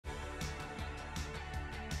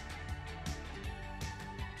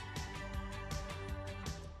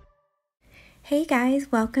Hey guys,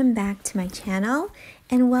 welcome back to my channel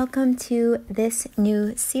and welcome to this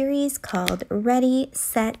new series called Ready,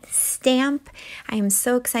 Set, Stamp. I am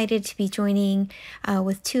so excited to be joining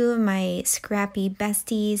with two of my scrappy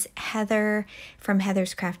besties, Heather from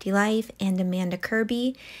Heather's Crafty Life and Amanda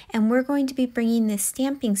Kirby, and we're going to be bringing this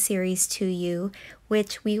stamping series to you,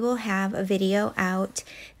 which we will have a video out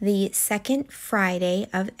the second Friday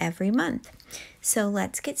of every month. So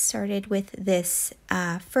let's get started with this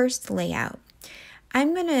first layout.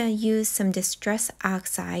 I'm going to use some Distress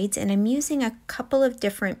Oxides, and I'm using a couple of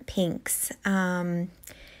different pinks. I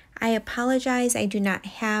apologize, I do not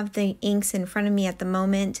have the inks in front of me at the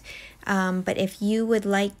moment, but if you would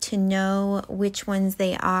like to know which ones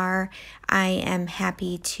they are, I am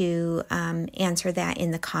happy to answer that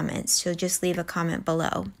in the comments, so just leave a comment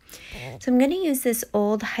below. So I'm going to use this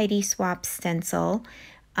old Heidi Swapp stencil.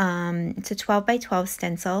 It's a 12 by 12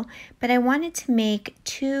 stencil, but I wanted to make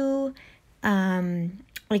two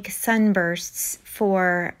like sunbursts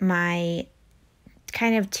for my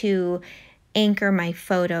to anchor my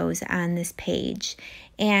photos on this page.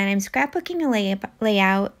 And I'm scrapbooking a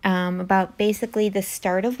layout about basically the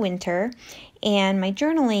start of winter, and my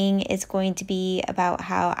journaling is going to be about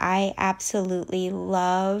how I absolutely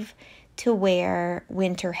love to wear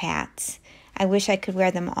winter hats. I wish I could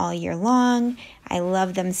wear them all year long. I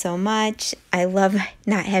love them so much. I love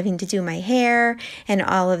not having to do my hair and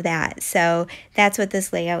all of that. So that's what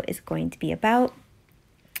this layout is going to be about.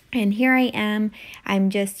 And here I am.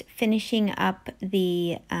 I'm just finishing up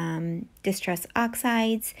the Distress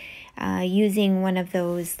Oxides using one of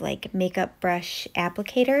those like makeup brush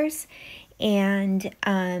applicators. And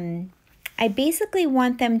I basically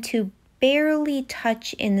want them to barely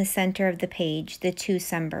touch in the center of the page, the two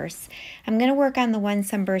sunbursts. I'm going to work on the one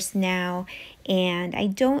sunburst now, and I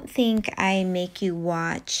don't think I make you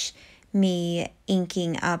watch me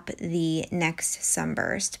inking up the next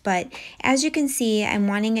sunburst. But as you can see, I'm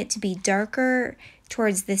wanting it to be darker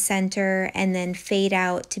towards the center and then fade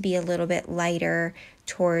out to be a little bit lighter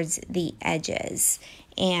towards the edges.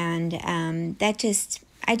 And I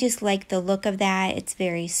just like the look of that. It's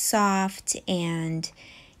very soft, and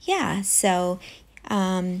yeah, so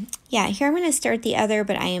yeah, here I'm going to start the other,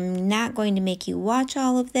 but I am not going to make you watch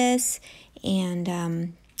all of this.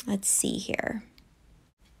 And let's see here.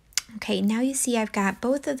 Okay, now you see I've got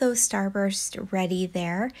both of those starbursts ready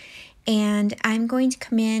there, and I'm going to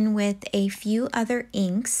come in with a few other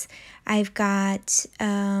inks. I've got,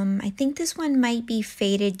 I think this one might be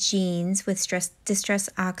Faded Jeans with Distress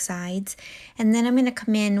Oxides, and then I'm going to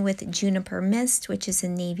come in with Juniper Mist, which is a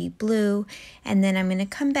navy blue, and then I'm going to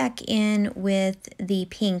come back in with the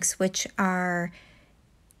pinks, which are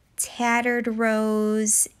Tattered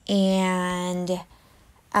Rose and,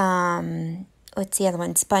 what's the other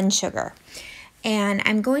one? Spun Sugar. And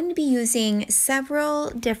I'm going to be using several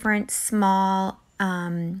different small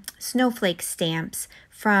snowflake stamps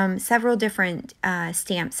from several different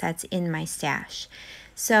stamp sets in my stash.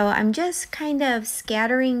 So I'm just kind of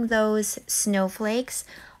scattering those snowflakes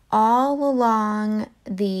all along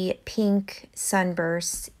the pink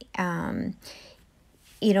sunburst, you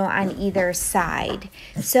know, on either side.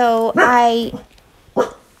 So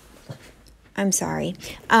I'm sorry,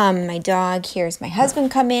 my dog hears my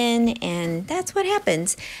husband come in, and that's what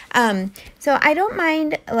happens. So I don't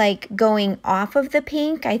mind like going off of the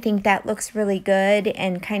pink. I think that looks really good,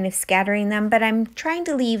 and kind of scattering them, but I'm trying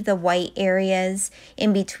to leave the white areas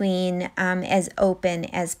in between as open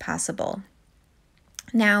as possible.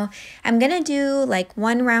 Now I'm gonna do like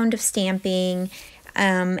one round of stamping,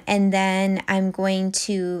 and then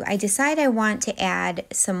I decide I want to add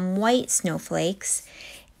some white snowflakes.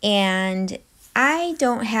 And I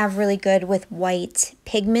don't have really good with white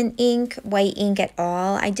pigment ink, white ink at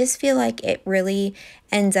all. I just feel like it really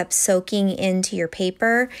ends up soaking into your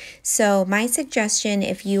paper. So my suggestion,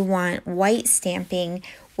 if you want white stamping,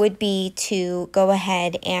 would be to go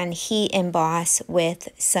ahead and heat emboss with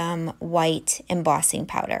some white embossing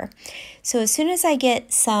powder. So as soon as I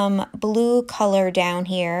get some blue color down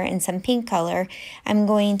here and some pink color, I'm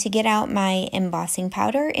going to get out my embossing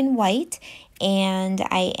powder in white, and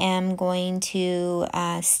I am going to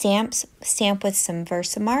stamp with some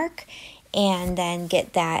Versamark, and then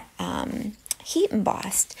get that heat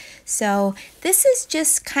embossed. So this is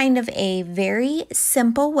just kind of a very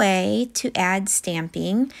simple way to add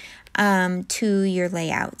stamping to your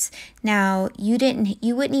layouts. Now you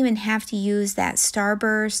wouldn't even have to use that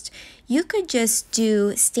starburst. You could just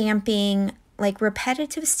do stamping, like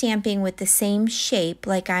repetitive stamping with the same shape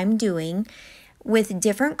like I'm doing, with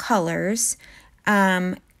different colors,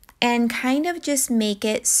 and kind of just make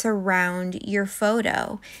it surround your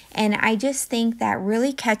photo. And I just think that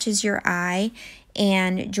really catches your eye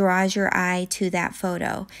and draws your eye to that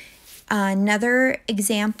photo. Another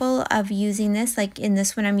example of using this, like in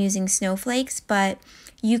this one I'm using snowflakes, but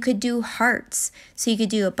you could do hearts. So you could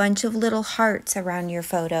do a bunch of little hearts around your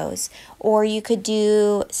photos, or you could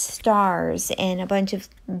do stars and a bunch of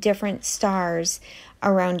different stars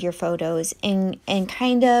around your photos, and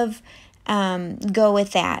kind of go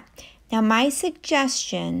with that. Now, my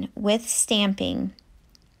suggestion with stamping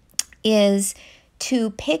is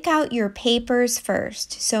to pick out your papers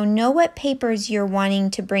first. So know what papers you're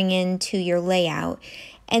wanting to bring into your layout,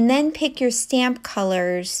 and then pick your stamp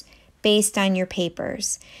colors based on your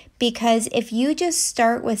papers. Because if you just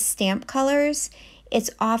start with stamp colors, it's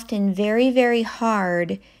often very, very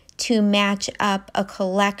hard to match up a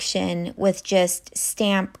collection with just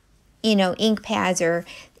stamp, ink pads or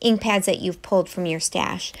ink pads that you've pulled from your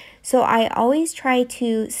stash. So I always try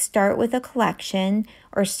to start with a collection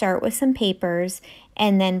or start with some papers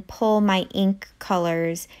and then pull my ink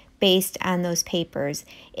colors based on those papers.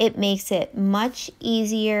 It makes it much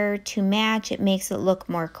easier to match. It makes it look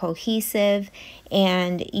more cohesive,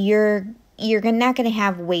 and you're not going to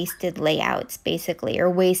have wasted layouts basically,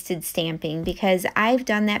 or wasted stamping, because I've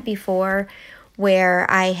done that before where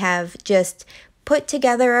I have just put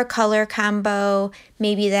together a color combo,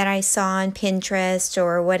 maybe that I saw on Pinterest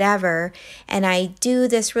or whatever, and I do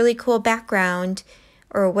this really cool background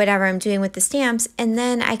or whatever I'm doing with the stamps, and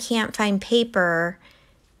then I can't find paper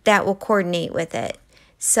that will coordinate with it.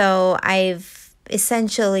 So I've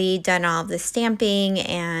essentially done all of the stamping,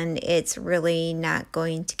 and it's really not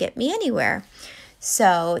going to get me anywhere.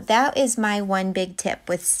 So that is my one big tip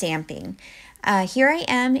with stamping. Here I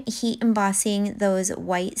am heat embossing those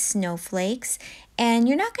white snowflakes, and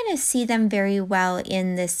you're not going to see them very well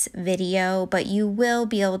in this video, but you will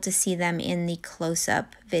be able to see them in the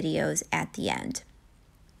close-up videos at the end.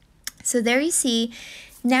 So there you see.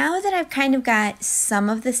 Now that I've kind of got some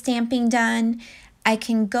of the stamping done, I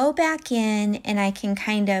can go back in and I can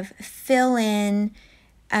kind of fill in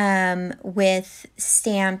with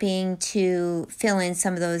stamping to fill in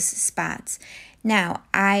some of those spots. Now,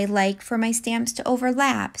 I like for my stamps to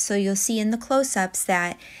overlap, so you'll see in the close-ups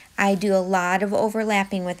that I do a lot of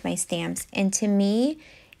overlapping with my stamps, and to me,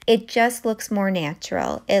 it just looks more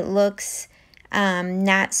natural. It looks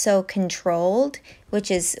not so controlled,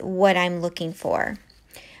 which is what I'm looking for.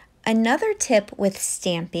 Another tip with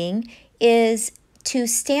stamping is to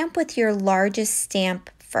stamp with your largest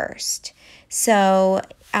stamp first. So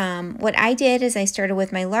what I did is I started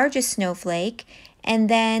with my largest snowflake, and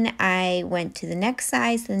then I went to the next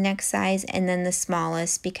size, and then the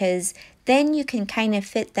smallest, because then you can kind of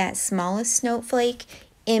fit that smallest snowflake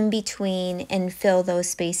in between and fill those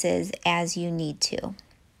spaces as you need to.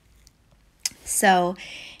 So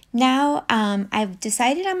now I've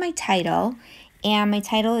decided on my title, and my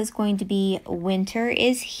title is going to be Winter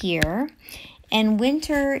is Here. And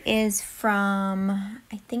winter is from,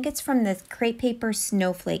 I think it's from the Crate Paper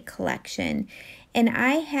Snowflake collection. And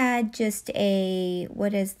I had just a,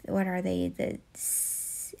 what are they? The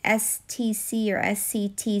STC or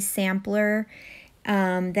SCT sampler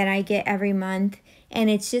that I get every month. And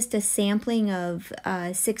it's just a sampling of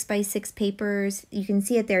 6x6 papers. You can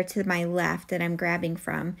see it there to my left that I'm grabbing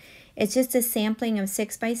from. It's just a sampling of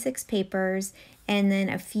 6x6 papers and then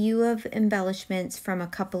a few of embellishments from a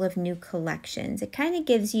couple of new collections. It kind of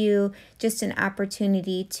gives you just an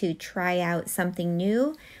opportunity to try out something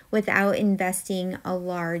new without investing a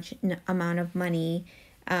large amount of money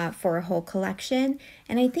for a whole collection.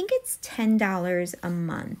 And I think it's $10 a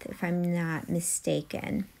month, if I'm not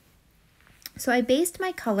mistaken. So I based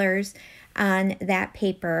my colors on that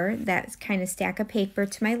paper, that kind of stack of paper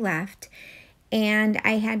to my left, and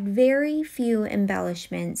I had very few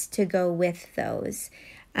embellishments to go with those.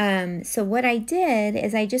 So what I did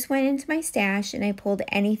is I just went into my stash and I pulled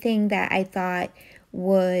anything that I thought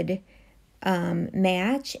would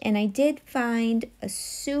match, and I did find a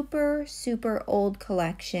super old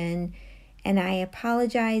collection, and I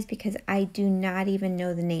apologize because I do not even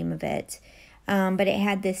know the name of it. But it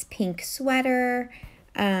had this pink sweater,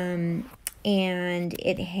 and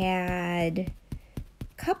it had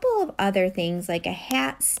a couple of other things like a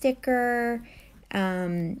hat sticker,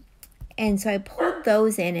 and so I pulled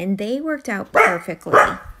those in and they worked out perfectly.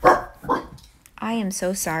 I am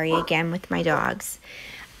so sorry again with my dogs.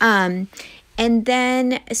 And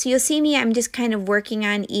then, so you'll see me, I'm just kind of working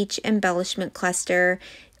on each embellishment cluster,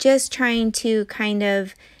 just trying to kind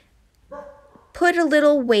of put a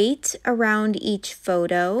little weight around each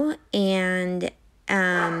photo and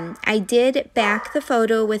I did back the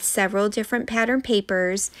photo with several different pattern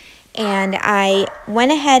papers, and I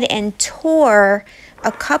went ahead and tore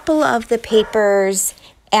a couple of the papers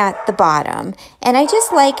at the bottom. And I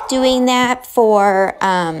just like doing that for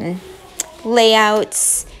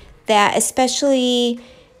layouts that especially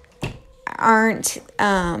aren't,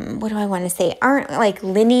 what do I want to say, aren't like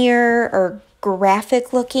linear or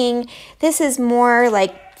graphic looking. This is more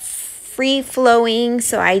like free flowing,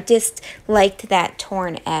 so I just liked that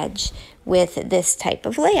torn edge with this type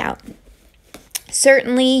of layout.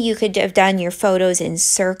 Certainly you could have done your photos in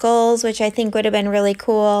circles, which I think would have been really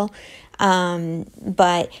cool.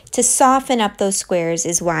 But to soften up those squares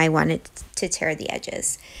is why I wanted to tear the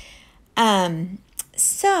edges.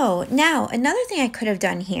 So now another thing I could have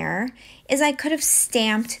done here is I could have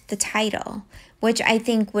stamped the title, which I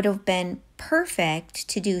think would have been perfect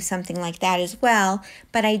to do something like that as well.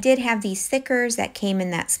 But I did have these stickers that came in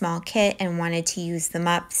that small kit and wanted to use them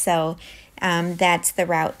up. So that's the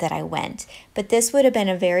route that I went. But this would have been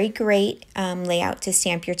a very great layout to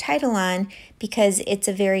stamp your title on because it's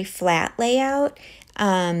a very flat layout.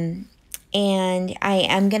 And I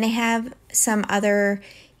am going to have some other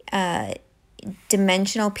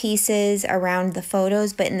dimensional pieces around the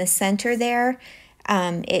photos, but in the center there,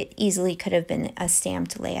 it easily could have been a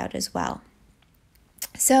stamped layout as well.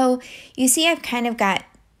 So you see I've kind of got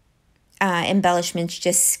embellishments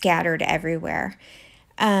just scattered everywhere.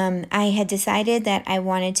 I had decided that I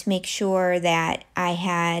wanted to make sure that I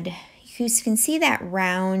had, you can see that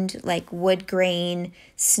round like wood grain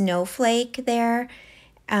snowflake there.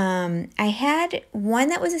 I had one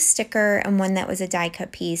that was a sticker and one that was a die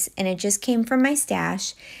cut piece, and it just came from my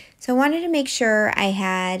stash. So I wanted to make sure I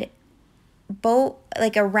had both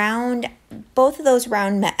of those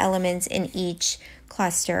round elements in each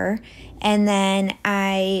cluster. And then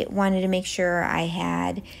I wanted to make sure I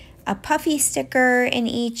had a puffy sticker in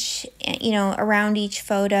each, around each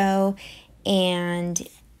photo. And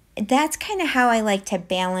that's kind of how I like to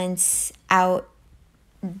balance out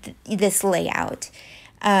this layout.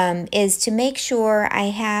 Is to make sure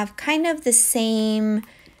I have kind of the same,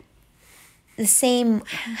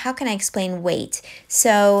 how can I explain weight?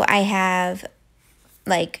 So I have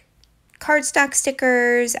like cardstock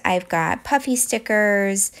stickers, I've got puffy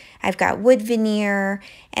stickers, I've got wood veneer,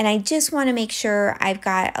 and I just want to make sure I've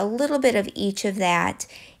got a little bit of each of that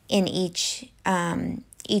in each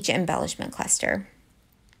embellishment cluster.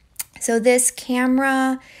 So this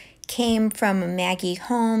camera came from Maggie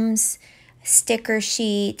Holmes sticker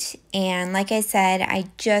sheet, and like I said, I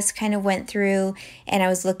just kind of went through and I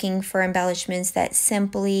was looking for embellishments that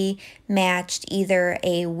simply matched either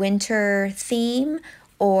a winter theme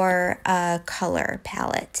or a color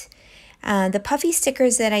palette. The puffy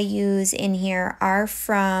stickers that I use in here are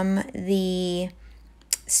from the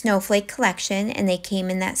Snowflake collection, and they came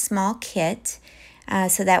in that small kit,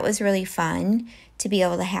 so that was really fun to be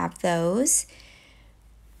able to have those.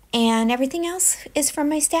 And everything else is from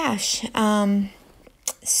my stash.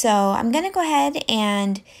 So I'm going to go ahead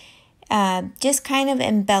and just kind of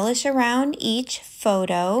embellish around each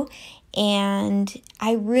photo. And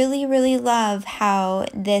I really, really love how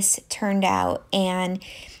this turned out. And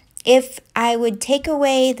if I would take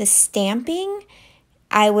away the stamping,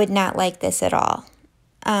 I would not like this at all.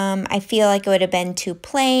 I feel like it would have been too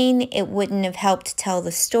plain. It wouldn't have helped tell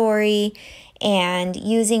the story. And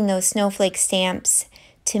using those snowflake stamps,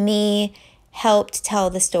 to me, helped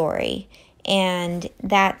tell the story. And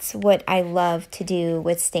that's what I love to do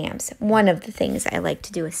with stamps. One of the things I like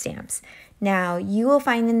to do with stamps. Now, you will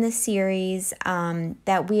find in this series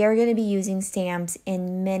that we are going to be using stamps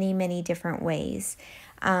in many, many different ways.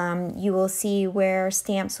 You will see where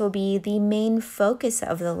stamps will be the main focus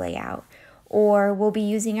of the layout, or we'll be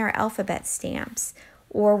using our alphabet stamps,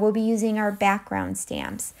 or we'll be using our background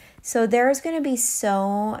stamps. So there's going to be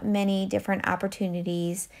so many different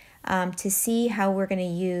opportunities to see how we're going to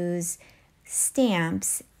use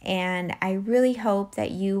stamps, and I really hope that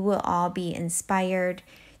you will all be inspired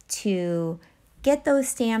to get those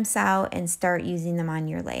stamps out and start using them on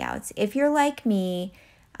your layouts. If you're like me,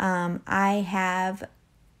 I have,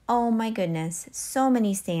 oh my goodness, so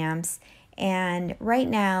many stamps, and right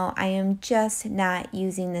now I am just not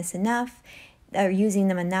using them enough.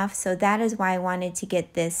 So that is why I wanted to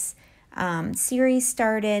get this series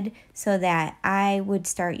started, so that I would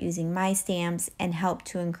start using my stamps and help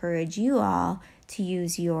to encourage you all to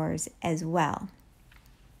use yours as well.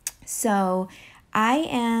 So I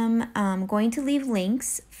am going to leave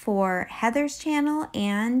links for Heather's channel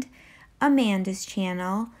and Amanda's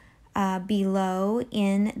channel below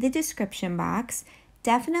in the description box.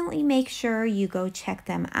 Definitely make sure you go check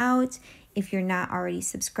them out. If you're not already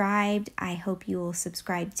subscribed, I hope you will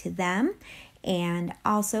subscribe to them. And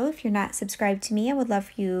also, if you're not subscribed to me, I would love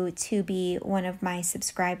for you to be one of my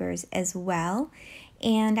subscribers as well.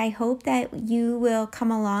 And I hope that you will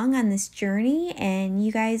come along on this journey and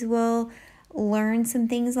you guys will learn some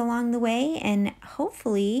things along the way, and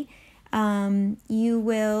hopefully you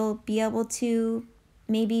will be able to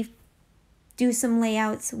maybe do some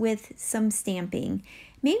layouts with some stamping.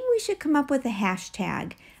 Maybe we should come up with a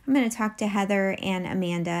hashtag. I'm going to talk to Heather and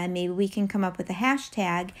Amanda, and maybe we can come up with a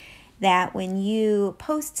hashtag that when you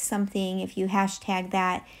post something, if you hashtag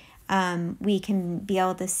that, we can be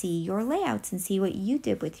able to see your layouts and see what you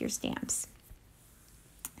did with your stamps.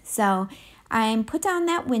 So I'm put down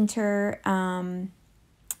that winter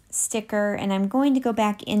sticker, and I'm going to go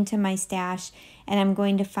back into my stash, and I'm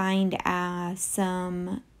going to find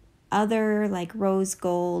some other like rose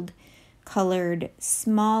gold colored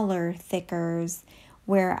smaller thickers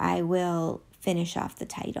where I will finish off the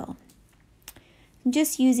title. I'm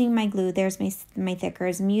just using my glue. There's my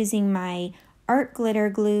thickers. I'm using my art glitter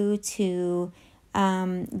glue to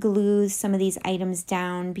glue some of these items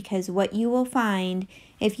down, because what you will find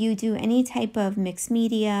if you do any type of mixed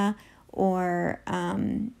media or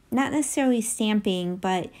not necessarily stamping,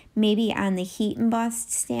 but maybe on the heat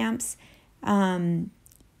embossed stamps,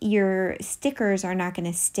 your stickers are not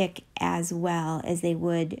going to stick as well as they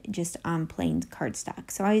would just on plain cardstock.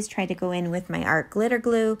 So I always try to go in with my art glitter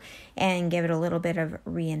glue and give it a little bit of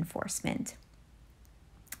reinforcement.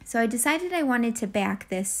 So I decided I wanted to back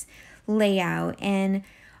this layout, and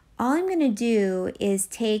all I'm going to do is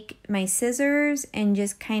take my scissors and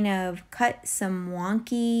just kind of cut some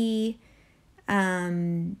wonky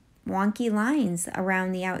lines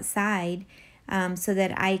around the outside so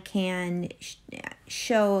that I can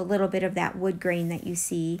show a little bit of that wood grain that you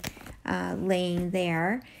see laying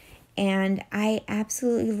there. And I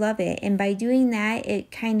absolutely love it. And by doing that,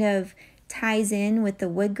 it kind of ties in with the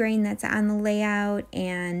wood grain that's on the layout,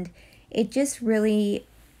 and it just really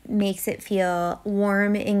makes it feel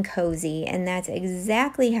warm and cozy. And that's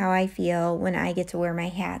exactly how I feel when I get to wear my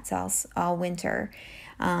hats all winter,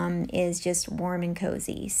 is just warm and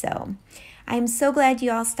cozy. So I'm so glad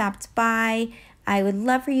you all stopped by. I would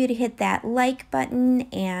love for you to hit that like button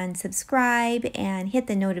and subscribe and hit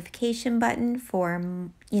the notification button for,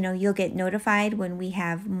 you'll get notified when we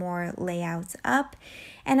have more layouts up.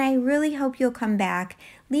 And I really hope you'll come back.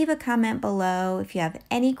 Leave a comment below if you have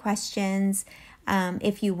any questions.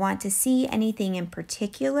 If you want to see anything in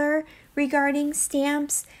particular regarding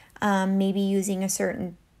stamps, maybe using a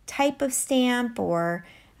certain type of stamp or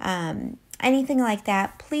anything like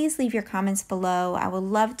that, please leave your comments below. I would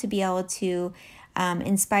love to be able to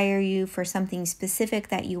inspire you for something specific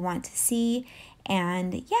that you want to see.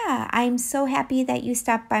 And yeah, I'm so happy that you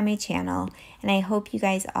stopped by my channel, and I hope you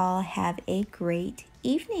guys all have a great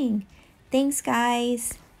evening. Thanks,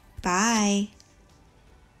 guys. Bye.